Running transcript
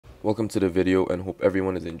Welcome to the video and hope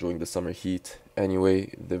everyone is enjoying the summer heat.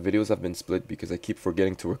 Anyway, the videos have been split because I keep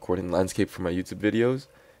forgetting to record in landscape for my YouTube videos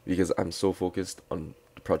because I'm so focused on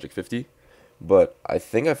Project 50. But I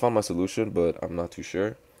think I found my solution, but I'm not too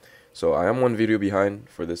sure. So I am one video behind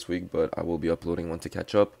for this week, but I will be uploading one to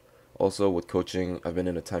catch up. Also, with coaching, I've been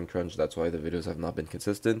in a time crunch, that's why the videos have not been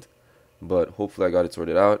consistent. But hopefully I got it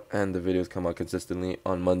sorted out and the videos come out consistently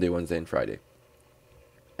on Monday, Wednesday, and Friday.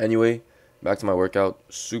 Anyway, back to my workout.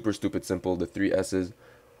 Super stupid simple. The 3 S's.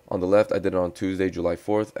 On the left, I did it on Tuesday, July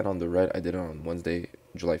 4th, and on the right, I did it on Wednesday,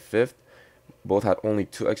 July 5th. Both had only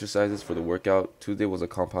 2 exercises for the workout. Tuesday was a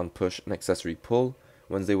compound push and accessory pull.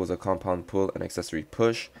 Wednesday was a compound pull and accessory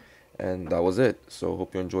push. And that was it. So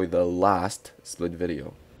hope you enjoyed the last split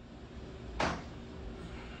video.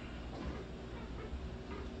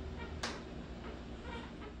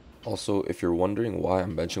 Also, if you're wondering why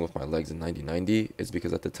I'm benching with my legs in 90-90, it's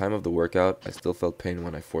because at the time of the workout, I still felt pain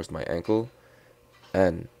when I forced my ankle.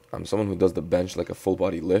 And I'm someone who does the bench like a full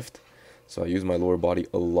body lift. So I use my lower body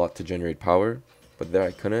a lot to generate power. But there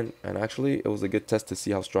I couldn't. And actually, it was a good test to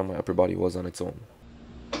see how strong my upper body was on its own.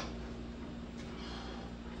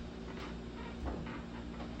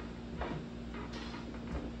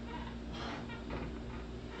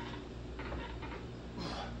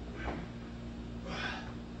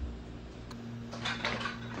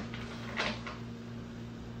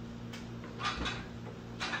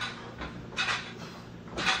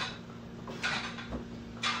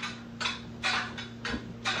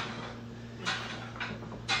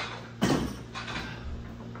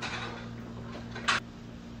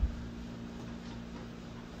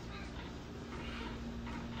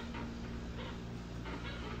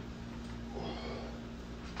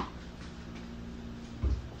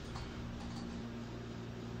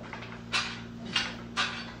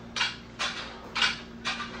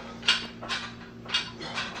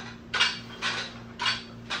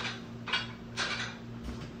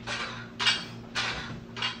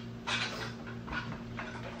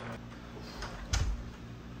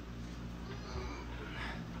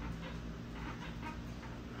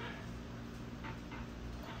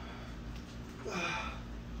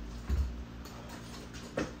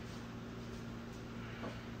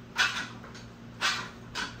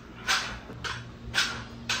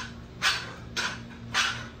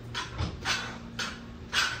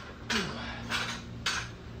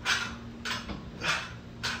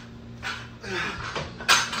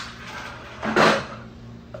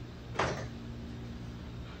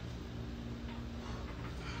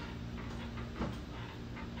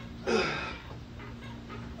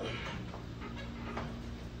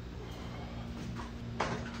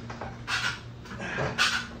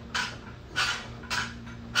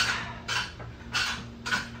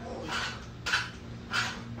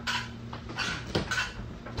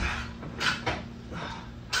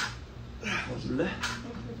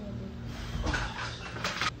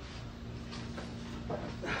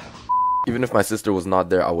 Even if my sister was not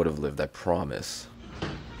there, I would have lived, I promise.